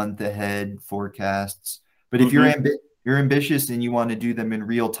ahead, 1 month ahead forecasts. But if you're ambitious and you want to do them in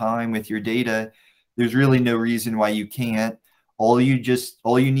real time with your data, there's really no reason why you can't. All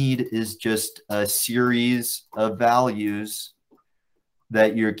you need is just a series of values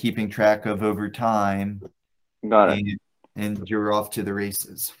that you're keeping track of over time. Got it. And you're off to the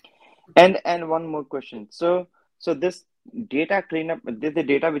races. And one more question. So this data cleanup, the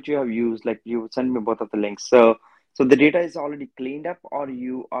data which you have used, like you sent me both of the links. So the data is already cleaned up, or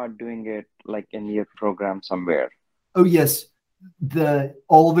you are doing it like in your program somewhere? Oh yes,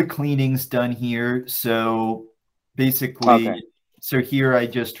 all the cleaning's done here. So basically, so here I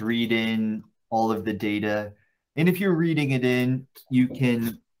just read in all of the data, and if you're reading it in, you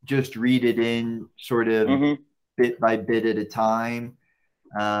can just read it in sort of bit by bit at a time,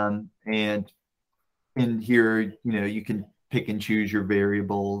 and in here, you can pick and choose your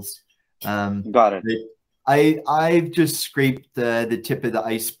variables. Got it. I've just scraped the tip of the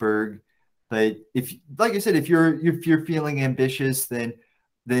iceberg. But like I said, if you're feeling ambitious,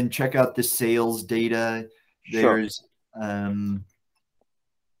 then check out the sales data. There's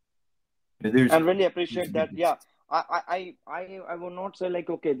and really appreciate that. Yeah, I would not say like,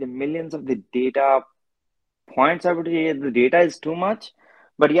 okay, the millions of the data points, I would say the data is too much,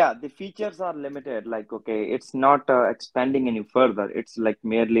 but yeah, the features are limited. Like, okay, it's not expanding any further. It's like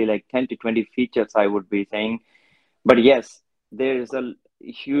merely like 10 to 20 features, I would be saying. But yes, there is a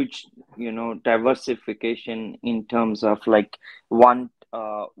huge, diversification in terms of like one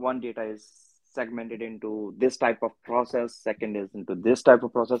data is segmented into this type of process, second is into this type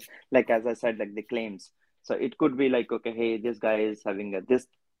of process. Like as I said, like the claims. So it could be like, okay, hey, this guy is having this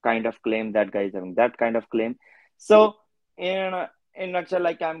kind of claim, that guy is having that kind of claim. So in a nutshell,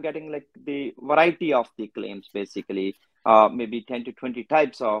 like I'm getting like the variety of the claims basically. Maybe 10 to 20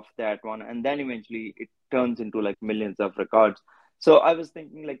 types of that one, and then eventually it turns into like millions of records. So I was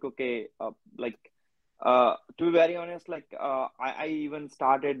thinking like, okay, to be very honest, like I even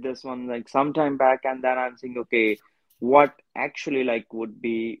started this one like some time back, and then I'm thinking, okay, what actually like would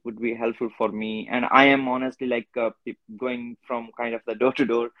be helpful for me. And I am honestly like going from kind of the door to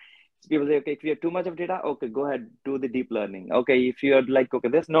door. People say, okay, if you have too much of data, okay, go ahead, do the deep learning. Okay, if you're like, okay,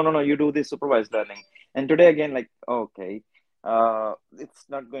 this, no, you do the supervised learning. And today again, like, okay, it's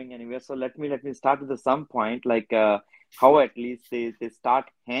not going anywhere. So let me start with some point, like how at least they start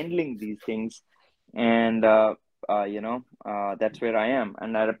handling these things. And that's where I am.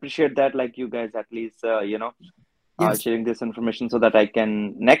 And I appreciate that, like you guys at least Yes. sharing this information, so that I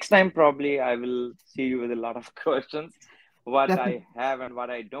can next time probably I will see you with a lot of questions, what Definitely. I have and what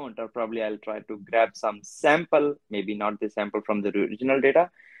I don't, or probably I'll try to grab some sample, maybe not the sample from the original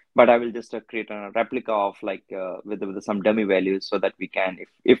data, but I will just create a replica of like with some dummy values, so that we can,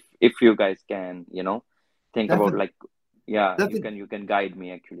 if you guys can, think about like, yeah, Definitely. you can guide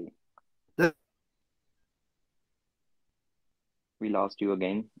me actually. We lost you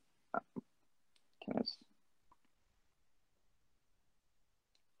again.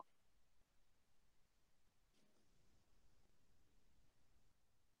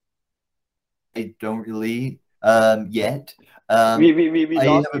 I don't really yet. We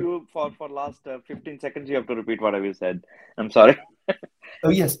lost you for last 15 seconds. You have to repeat whatever you said. I'm sorry.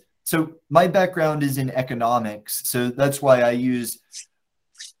 Oh yes. So my background is in economics, so that's why I use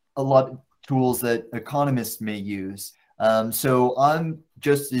a lot of tools that economists may use. So I'm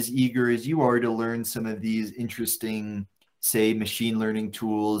just as eager as you are to learn some of these interesting, say, machine learning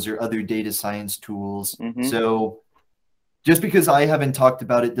tools or other data science tools. So just because I haven't talked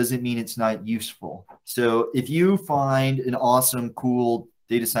about it doesn't mean it's not useful. So if you find an awesome, cool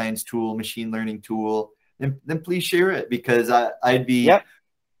data science tool, machine learning tool, then please share it, because I'd be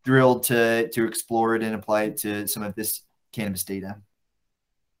thrilled to explore it and apply it to some of this cannabis data.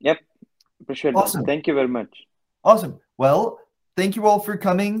 Yep. Appreciate Awesome. that. Thank you very much. Awesome. Well, thank you all for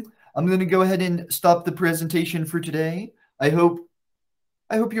coming. I'm going to go ahead and stop the presentation for today. I hope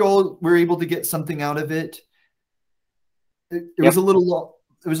you all were able to get something out of it. It was a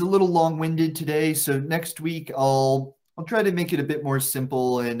little long-winded today, so next week I'll try to make it a bit more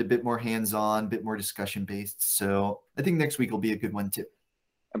simple and a bit more hands-on, a bit more discussion-based. So I think next week will be a good one too.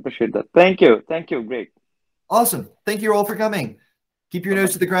 Appreciate that. Thank you. Thank you. Great. Awesome. Thank you all for coming. Keep your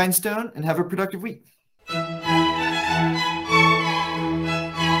nose to the grindstone and have a productive week.